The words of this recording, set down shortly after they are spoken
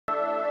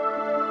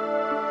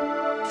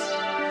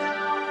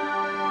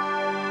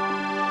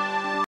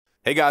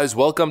Hey guys,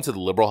 welcome to the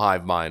Liberal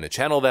Hive Mind, a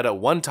channel that at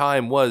one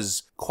time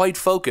was quite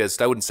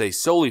focused, I wouldn't say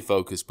solely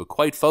focused, but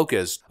quite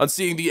focused on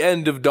seeing the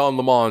end of Don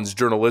Lemon's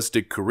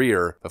journalistic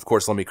career. Of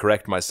course, let me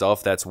correct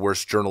myself, that's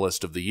Worst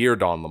Journalist of the Year,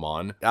 Don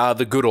Lemon.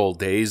 The good old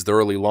days, the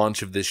early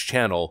launch of this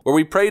channel, where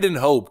we prayed and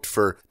hoped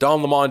for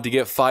Don Lemon to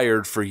get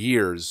fired for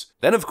years.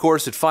 Then, of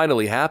course, it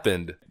finally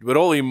happened. But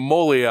holy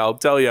moly, I'll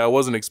tell you, I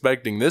wasn't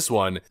expecting this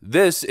one.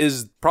 This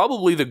is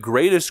probably the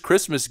greatest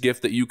Christmas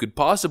gift that you could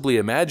possibly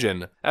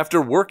imagine.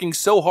 After working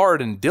so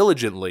hard and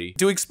diligently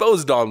to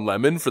expose Don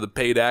Lemon for the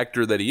paid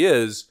actor that he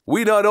is,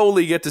 we not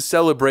only get to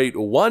celebrate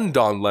one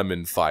Don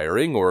Lemon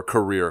firing or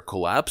career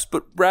collapse,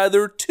 but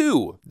rather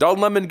two. Don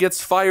Lemon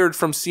gets fired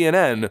from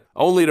CNN,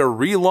 only to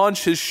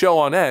relaunch his show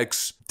on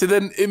X, to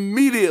then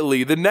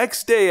immediately, the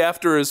next day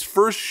after his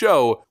first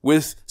show,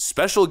 with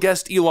special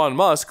guest Elon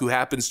Musk, who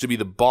happens to be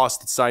the boss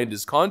that signed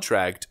his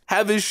contract,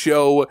 have his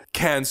show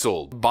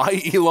canceled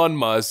by Elon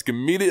Musk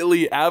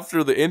immediately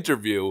after the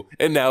interview,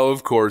 and now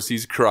of course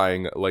he's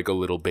crying like a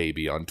little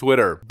baby on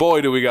Twitter.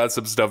 Boy, do we got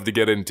some stuff to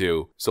get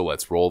into, so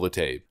let's roll the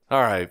tape.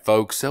 Alright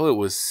folks, so it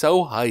was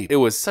so hype. It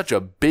was such a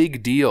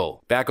big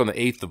deal. Back on the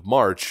 8th of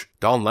March,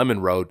 Don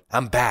Lemon wrote,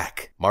 "I'm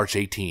back, March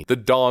 18th. The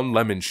Don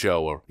Lemon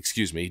Show," or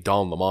excuse me,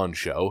 Don Lemon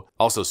Show.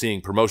 Also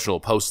seeing promotional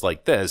posts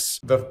like this.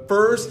 The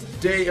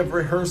first day of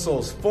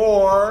rehearsals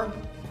for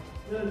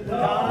the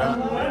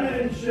Don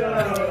Lemon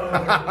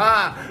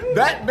Show.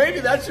 Maybe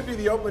that should be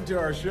the open to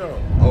our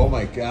show. Oh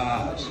my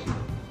gosh.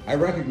 I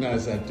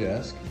recognize that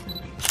desk.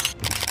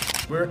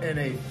 We're in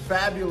a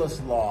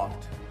fabulous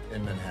loft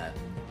in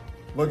Manhattan.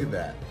 Look at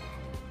that.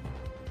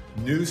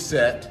 New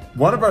set.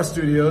 One of our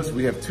studios,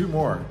 we have two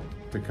more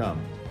to come.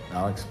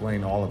 I'll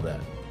explain all of that.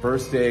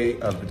 First day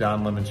of the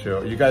Don Lemon Show.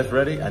 Are you guys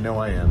ready? I know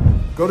I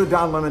am. Go to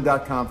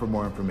donlemon.com for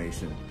more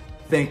information.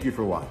 Thank you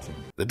for watching.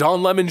 The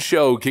Don Lemon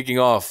Show kicking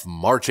off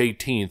March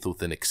 18th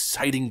with an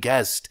exciting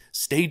guest.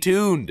 Stay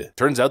tuned.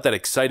 Turns out that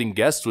exciting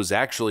guest was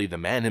actually the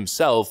man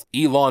himself,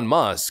 Elon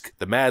Musk,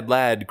 the mad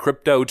lad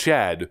Crypto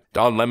Chad.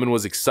 Don Lemon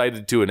was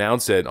excited to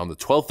announce it on the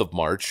 12th of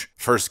March.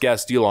 First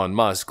guest Elon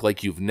Musk,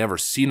 like you've never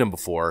seen him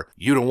before.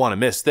 You don't want to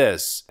miss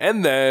this.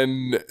 And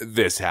then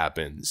this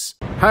happens.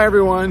 Hi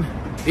everyone.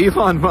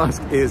 Elon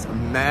Musk is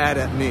mad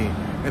at me.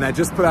 And I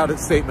just put out a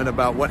statement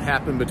about what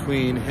happened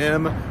between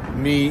him,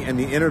 me, and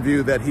the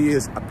interview that he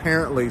is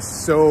apparently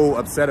so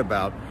upset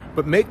about.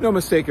 But make no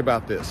mistake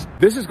about this.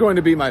 This is going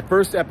to be my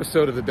first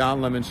episode of the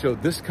Don Lemon Show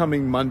this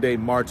coming Monday,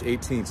 March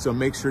 18th, so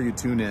make sure you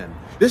tune in.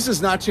 This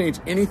does not change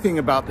anything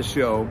about the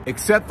show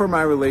except for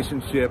my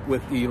relationship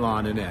with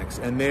Elon and X.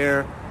 And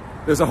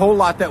there's a whole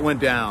lot that went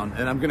down,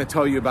 and I'm gonna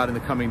tell you about in the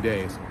coming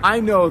days.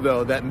 I know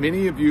though that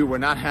many of you were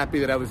not happy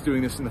that I was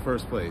doing this in the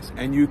first place,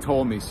 and you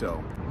told me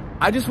so.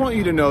 I just want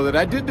you to know that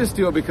I did this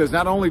deal because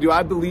not only do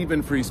I believe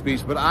in free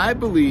speech, but I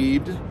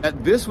believed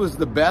that this was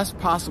the best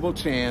possible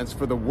chance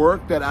for the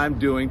work that I'm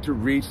doing to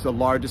reach the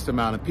largest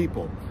amount of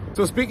people.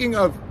 So speaking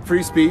of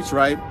free speech,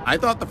 right, I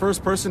thought the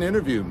first person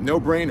interview, no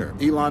brainer,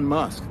 Elon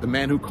Musk, the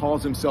man who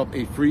calls himself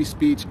a free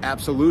speech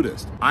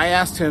absolutist. I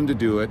asked him to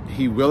do it.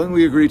 He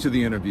willingly agreed to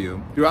the interview.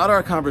 Throughout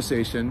our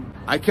conversation,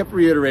 I kept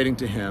reiterating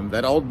to him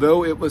that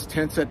although it was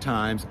tense at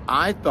times,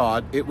 I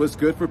thought it was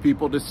good for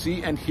people to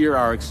see and hear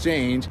our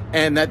exchange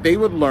and that they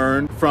would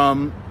learn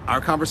from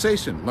our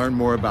conversation, learn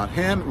more about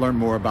him, learn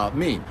more about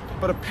me.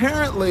 But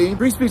apparently,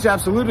 free speech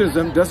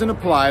absolutism doesn't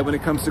apply when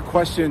it comes to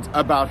questions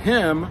about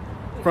him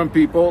from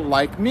people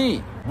like me.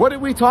 What did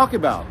we talk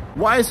about?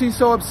 Why is he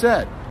so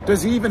upset?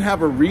 Does he even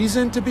have a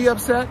reason to be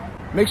upset?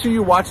 Make sure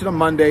you watch it on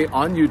Monday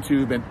on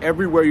YouTube and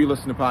everywhere you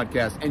listen to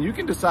podcasts, and you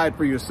can decide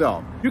for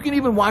yourself. You can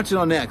even watch it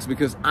on X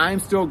because I'm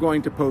still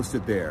going to post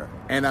it there,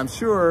 and I'm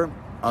sure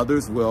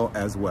others will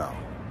as well.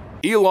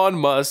 Elon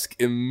Musk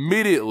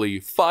immediately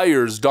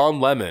fires Don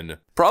Lemon,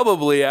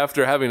 probably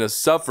after having to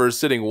suffer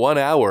sitting 1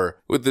 hour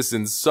with this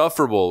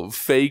insufferable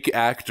fake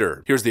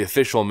actor. Here's the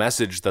official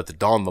message that the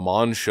Don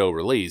Lemon Show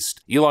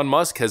released. Elon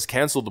Musk has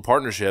canceled the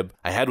partnership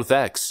I had with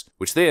X,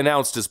 which they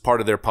announced as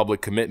part of their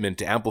public commitment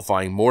to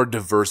amplifying more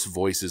diverse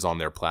voices on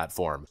their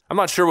platform. I'm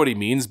not sure what he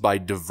means by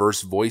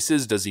diverse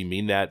voices. Does he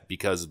mean that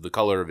because of the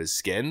color of his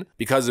skin?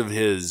 Because of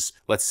his,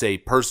 let's say,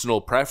 personal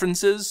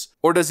preferences?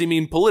 Or does he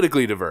mean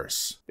politically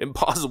diverse?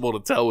 Impossible to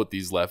tell with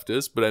these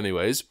leftists, but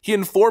anyways. He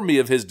informed me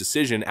of his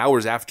decision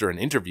hours after an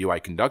interview I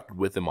conducted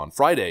with him on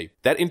Friday.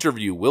 That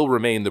interview will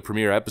remain the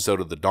premiere episode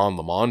of the Don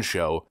Lemon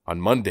Show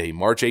on Monday,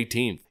 March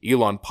 18th.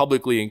 Elon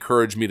publicly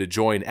encouraged me to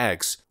join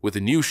X with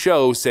a new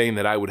show saying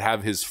that I would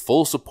have his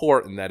full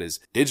support and that his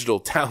digital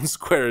town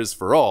square is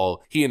for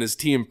all. He and his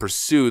team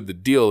pursued the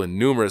deal in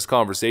numerous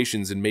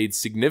conversations and made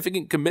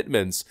significant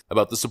commitments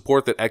about the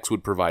support that X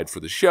would provide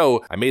for the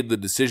show. I made the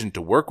decision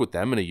to work with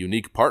them in a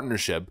unique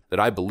partnership that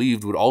I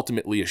believed would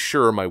ultimately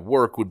assure my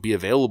work would be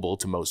available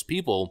to most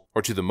people,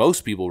 or to the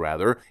most people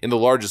rather, in the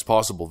largest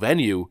possible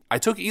venue. I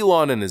took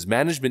Elon and his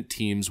management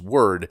team's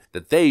word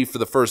that they, for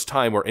the first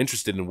time, were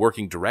interested in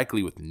working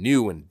directly with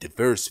new and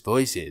diverse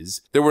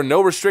voices. There were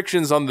no restrictions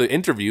restrictions on the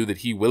interview that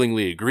he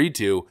willingly agreed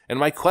to, and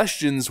my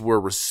questions were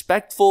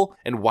respectful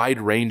and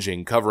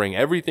wide-ranging, covering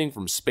everything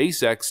from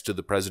SpaceX to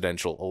the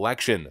presidential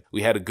election.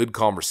 We had a good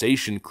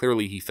conversation.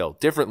 Clearly he felt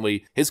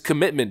differently. His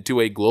commitment to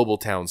a global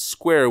town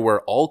square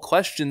where all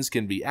questions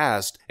can be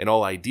asked and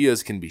all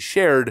ideas can be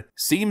shared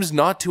seems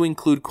not to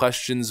include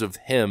questions of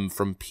him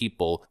from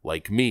people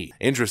like me.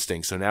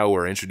 Interesting, so now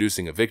we're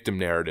introducing a victim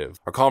narrative.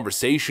 Our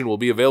conversation will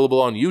be available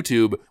on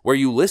YouTube, where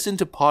you listen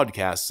to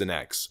podcasts in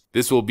X.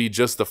 This will be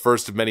just the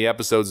first of many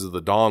episodes of the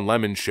Don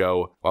Lemon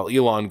Show. While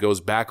Elon goes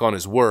back on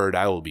his word,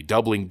 I will be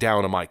doubling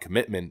down on my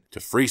commitment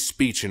to free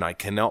speech, and I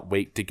cannot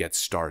wait to get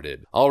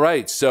started.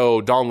 Alright, so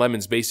Don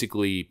Lemon's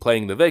basically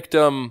playing the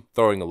victim,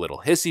 throwing a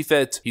little hissy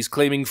fit. He's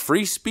claiming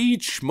free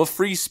speech,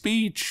 free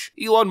speech.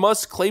 Elon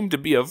Musk claimed to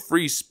be a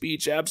free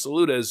speech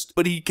absolutist,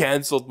 but he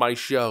canceled my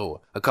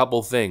show. A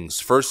couple things.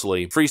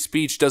 Firstly, free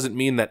speech doesn't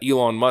mean that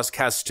Elon Musk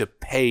has to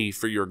pay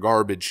for your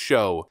garbage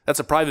show. That's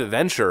a private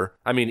venture.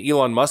 I mean,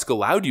 Elon Musk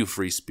allowed you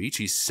free speech.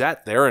 He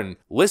sat there and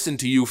listened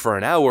to you for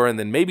an hour and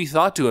then maybe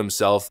thought to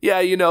himself,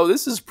 yeah, you know,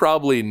 this is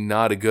probably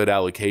not a good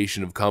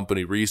allocation of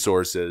company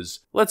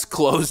resources. Let's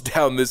close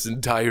down this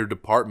entire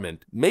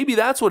department. Maybe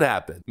that's what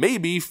happened.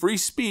 Maybe free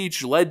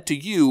speech led to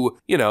you,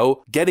 you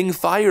know, getting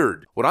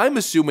fired. What I'm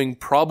assuming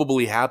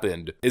probably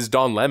happened is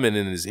Don Lemon,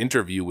 in his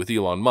interview with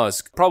Elon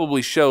Musk,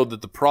 probably showed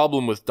that the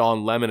problem with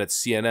Don Lemon at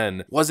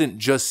CNN wasn't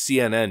just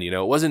CNN, you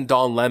know, it wasn't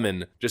Don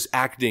Lemon just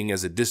acting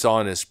as a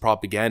dishonest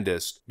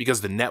propagandist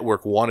because the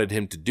network wanted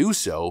him to do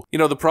so. You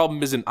know, the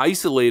problem isn't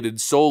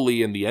isolated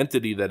solely in the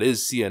entity that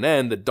is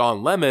CNN, that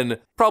Don Lemon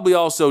probably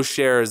also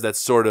shares that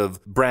sort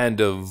of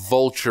brand of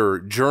vulture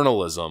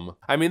journalism.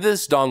 I mean,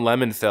 this Don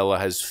Lemon fella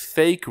has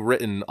fake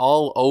written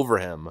all over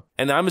him,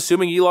 and I'm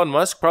assuming Elon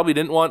Musk probably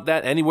didn't want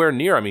that anywhere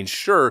near. I mean,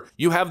 sure,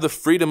 you have the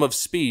freedom of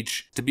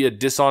speech to be a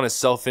dishonest,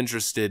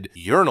 self-interested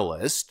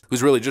journalist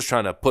who's really just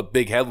trying to put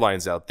big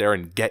headlines out there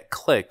and get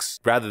clicks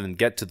rather than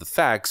get to the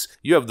facts.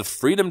 You have the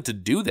freedom to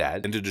do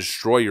that and to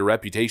destroy your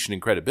reputation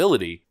and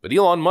credibility, but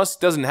Elon Musk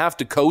doesn't have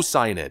to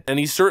co-sign it, and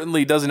he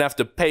certainly doesn't have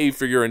to pay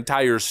for your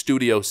entire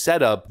studio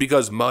setup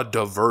because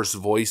diverse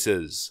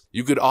voices.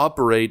 You could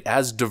operate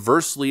as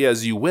diversely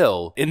as you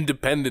will,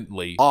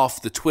 independently,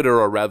 off the Twitter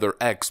or rather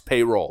X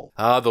payroll.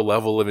 The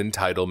level of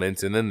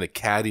entitlement and then the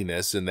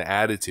cattiness and the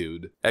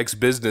attitude. X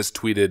Business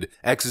tweeted,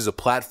 X is a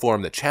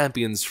platform that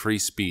champions free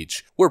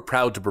speech. We're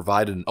proud to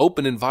provide an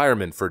open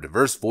environment for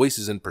diverse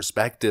voices and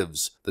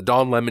perspectives. The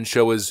Don Lemon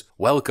Show is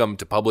welcome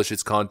to publish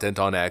its content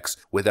on X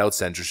without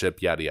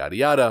censorship, yada yada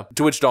yada.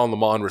 To which Don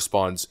Lemon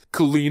responds,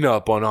 clean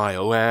up on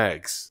aisle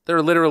X.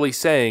 They're literally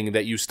saying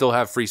that you still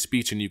have free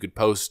speech and you could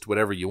post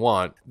whatever you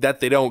want, that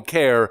they don't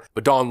care,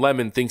 but Don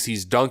Lemon thinks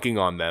he's dunking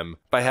on them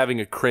by having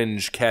a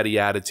cringe, catty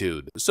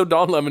attitude. So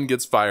Don Lemon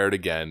gets fired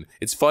again.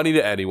 It's funny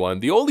to anyone.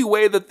 The only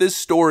way that this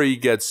story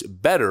gets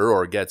better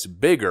or gets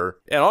bigger,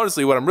 and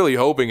honestly what I'm really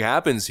hoping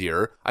happens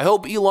here, I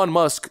hope Elon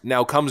Musk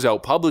now comes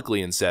out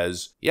publicly and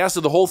says, yeah,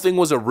 so the whole thing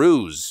was a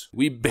ruse.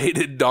 We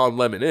baited Don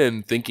Lemon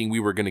in thinking we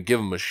were going to give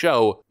him a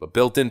show, but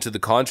built into the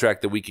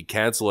contract that we could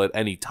cancel at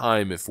any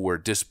time if we're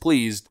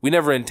displeased. We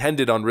never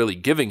intended on really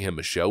giving him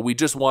a show. We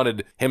just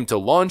wanted him to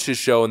launch his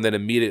show and then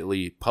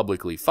immediately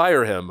publicly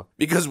fire him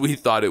because we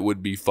thought it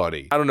would be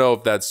funny. I don't know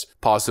if that's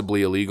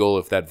possibly illegal,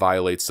 if that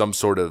violates some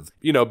sort of,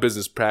 you know,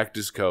 business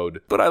practice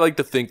code, but I like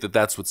to think that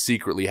that's what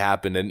secretly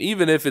happened, and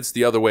even if it's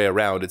the other way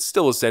around, it's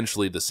still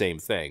essentially the same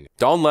thing.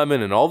 Don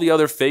Lemon and all the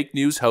other fake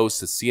news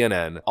hosts at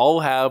CNN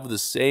all have the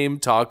same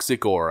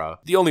toxic aura.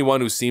 The only one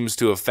who seems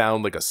to have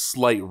found like a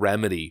slight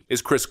remedy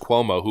is Chris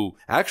Cuomo, who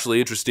actually,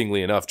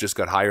 interestingly enough, just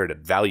got hired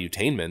at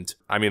Valuetainment.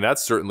 I mean,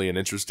 that's certainly an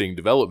interesting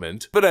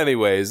development. But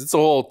anyways, it's a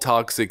whole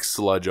toxic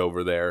sludge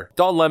over there.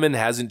 Don Lemon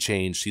hasn't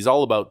changed. He's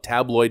all about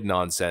tabloid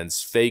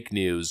nonsense, fake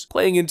news,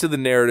 playing into the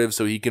narrative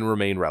so he can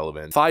remain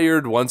relevant.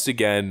 Fired once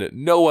again,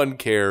 no one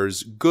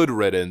cares, good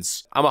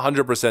riddance. I'm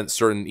 100%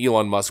 certain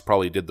Elon Musk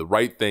probably did the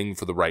right thing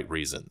for the right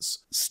reasons.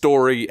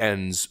 Story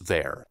ends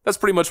there. That's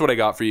pretty much what I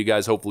got for you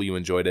guys. Hopefully you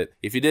enjoyed it.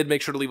 If you did,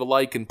 make sure to leave a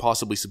like and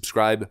possibly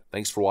subscribe.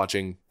 Thanks for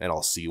watching, and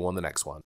I'll see you on the next one.